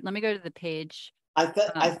review board, let me go to the page. I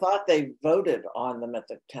thought they voted on them at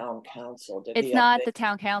the town council. It's not the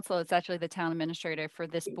town council, it's actually the town administrator for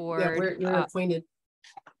this board. Yeah, you're appointed.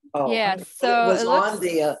 Oh, yeah, so it was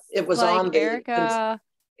like on the Erica.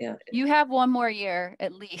 Yeah, you have one more year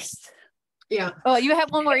at least. Yeah. Oh, you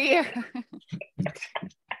have one more year.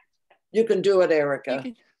 You can do it, Erica.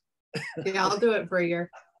 Yeah, I'll do it for a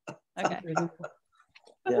year. Okay.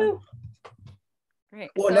 Yeah. Great.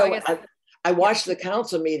 Well, so no, I watched the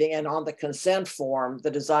council meeting, and on the consent form, the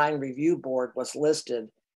design review board was listed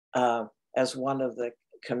as one of the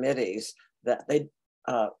committees that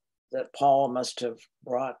that Paul must have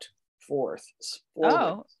brought forth.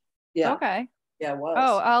 Oh, yeah. Okay. Yeah, it was.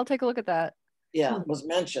 Oh, I'll take a look at that. Yeah, it was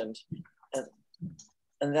mentioned.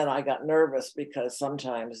 And then I got nervous because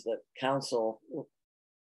sometimes the council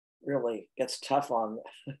really gets tough on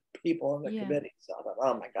people in the committee. So I thought,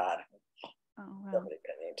 oh my God. Nobody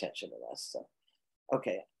paid any attention to us. So,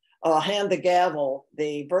 okay. I'll hand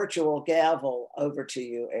the virtual gavel over to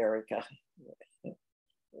you, Erica.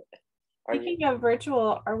 Speaking of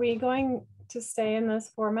virtual, are we going to stay in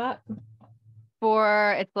this format?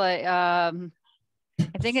 It's like, I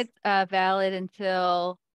think it's valid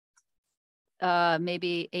until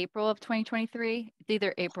maybe April of 2023. It's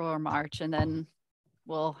either April or March, and then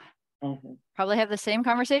we'll probably have the same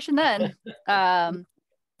conversation then.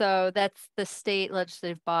 So that's the state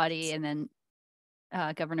legislative body, and then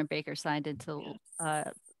Governor Baker signed into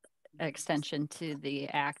extension to the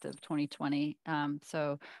Act of 2020.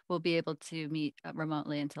 So we'll be able to meet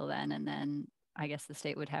remotely until then, and then I guess the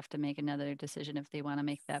state would have to make another decision if they want to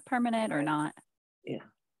make that permanent or not. Yeah.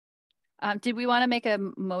 Did we want to make a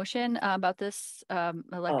motion about this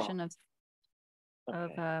election of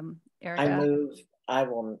Okay. Erica? I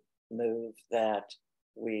will move that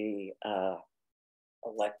we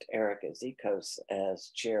elect Erica Zikos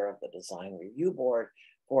as chair of the Design Review Board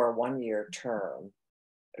for a 1-year term.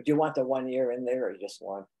 Do you want the 1 year in there, or you just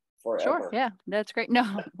want forever? Sure, yeah, that's great.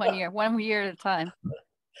 No, 1 year, 1 year at a time.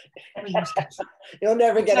 You'll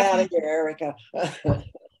never get out of here, Erica.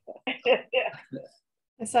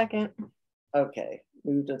 A second. Okay,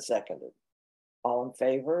 moved and seconded. All in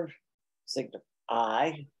favor? Signify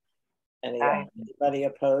aye. Aye. Anybody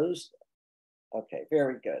opposed? Okay,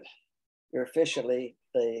 very good. You're officially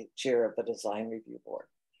the chair of the Design Review Board.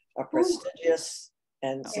 A prestigious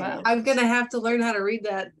and Wow. I'm gonna have to learn how to read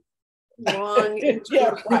that long. Yeah,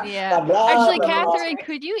 Yeah. blah, Actually, blah, blah. Catherine,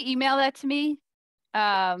 could you email that to me?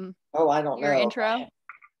 Oh, I don't Your know. intro.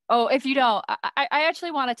 Oh, if you don't, I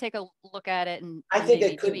actually want to take a look at it and I think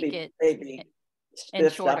maybe it could tweak be it maybe and spiffed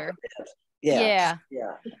up a shorter. bit. Yeah.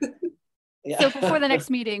 Yeah. Yeah. So before the next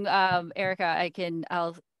meeting, Erica,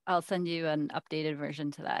 I'll send you an updated version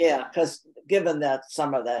to that. Yeah, because given that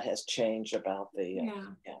some of that has changed about the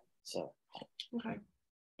Yeah. so Okay.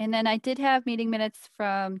 And then I did have meeting minutes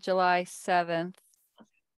from July 7th,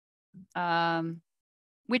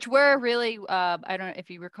 which were really, I don't know if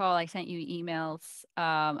you recall, I sent you emails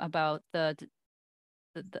about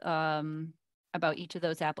about each of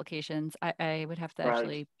those applications. I would have to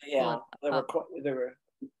actually pull it they were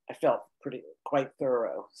I felt quite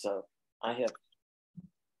thorough, so I have.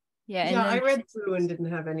 Yeah, and Yeah, then, I read through and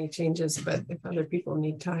didn't have any changes, but if other people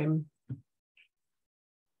need time.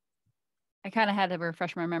 I kind of had to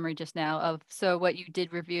refresh my memory just now of, so what you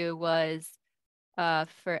did review was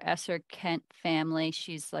for Esser Kent family.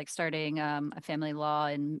 She's like starting a family law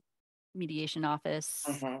and mediation office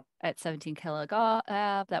at 17 Kellogg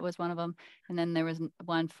Ave. That was one of them. And then there was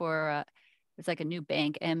one for, it's like a new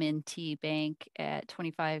bank, M&T Bank at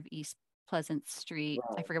 25 East Pleasant Street.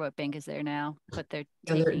 Right. I forget what bank is there now, but they're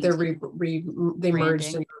Yeah, taking they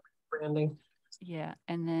merged into branding. Yeah,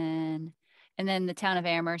 and then the town of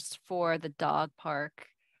Amherst for the dog park.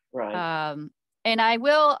 Right. And I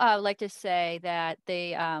will like to say that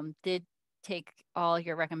they did take all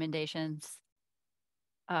your recommendations.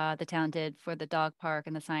 The town did for the dog park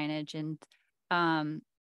and the signage. And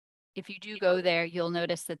if you do go there, you'll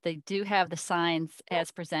notice that they do have the signs as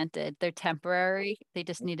presented. They're temporary. They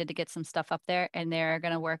just needed to get some stuff up there, and they're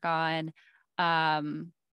going to work on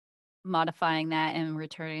modifying that and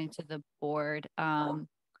returning to the board.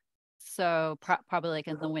 So probably like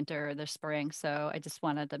in the winter or the spring. So I just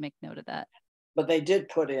wanted to make note of that. But they did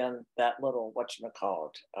put in that little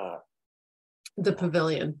whatchamacallit, The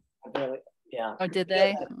pavilion. really, yeah. Oh, did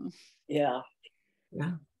they? Yeah.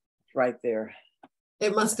 Yeah. Right there.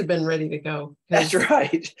 It must have been ready to go. That's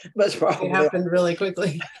right. Must probably It happened really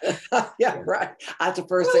quickly. Yeah, right. That's the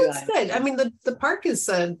first Well, thing it's good. I mean, the park is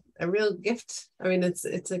a real gift. I mean,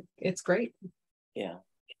 it's great. Yeah.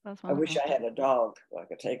 That's I wish I had a dog so I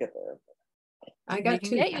could take it there. I We got can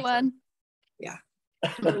two. get you one. Yeah.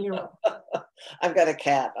 I've got a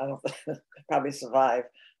cat. I don't probably survive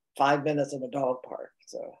 5 minutes in a dog park.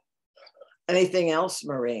 So anything else,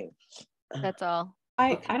 Maureen? That's all.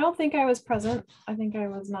 I don't think I was present. I think I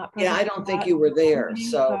was not present. Yeah, I don't think you were there. meeting,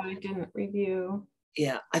 So I didn't review.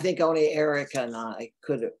 yeah, I think only Erica and I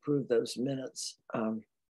could approve those minutes.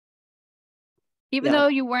 Even Yeah. though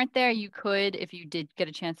you weren't there, you could, if you did get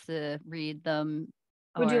a chance to read them.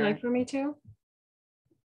 Would you or- like for me to?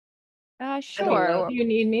 Sure. know. Do you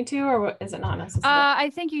need me to, or what, is it not necessary?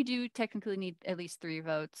 I think you do technically need at least 3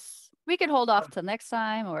 votes. We could hold off till next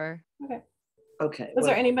time, or Okay. Okay. Was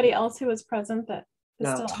there anybody else who was present that is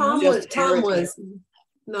No. still Tom on? was Erica.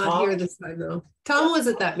 not Tom? here this time though. Tom was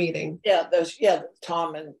at that meeting.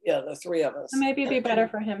 Tom and the 3 of us. So maybe it'd be better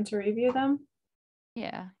for him to review them.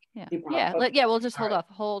 yeah. You Yeah, probably- we'll just hold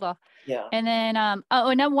Alright. off. Yeah. And then,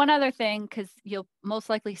 and then one other thing, because you'll most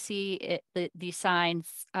likely see these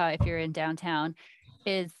signs if you're in downtown,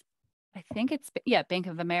 is I think it's Bank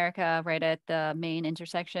of America right at the main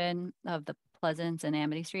intersection of the Pleasance and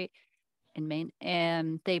Amity Street in Maine,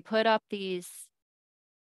 and they put up these.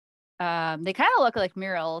 They kind of look like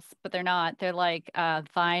murals, but they're not. They're like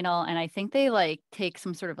vinyl, and I think they like take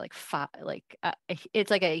some sort of like it's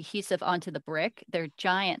like adhesive onto the brick. They're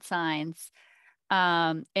giant signs,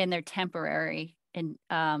 and they're temporary. And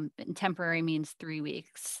temporary means 3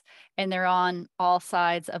 weeks, and they're on all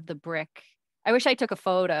sides of the brick. I wish I took a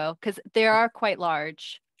photo because they are quite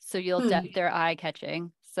large, so they're eye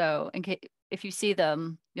catching. So if you see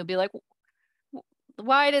them, you'll be like,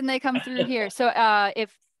 why didn't they come through here? So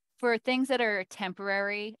if for things that are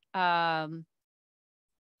temporary,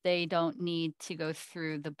 they don't need to go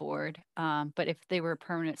through the board. But if they were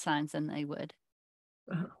permanent signs, then they would.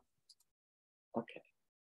 Okay,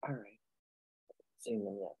 all right. Seen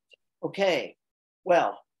them yet. Okay,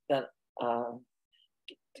 well, then,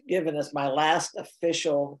 given as my last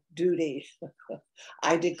official duty,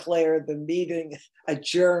 I declare the meeting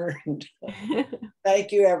adjourned.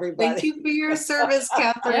 Thank you, everybody. Thank you for your service,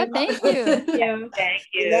 Catherine. Yeah, thank you. Yeah. Thank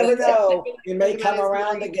you. You never know, you may Everybody's come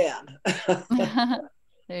around great. again.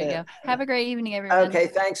 There you go. Have a great evening, everyone. Okay,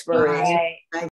 thanks, Marie. Bye. Thank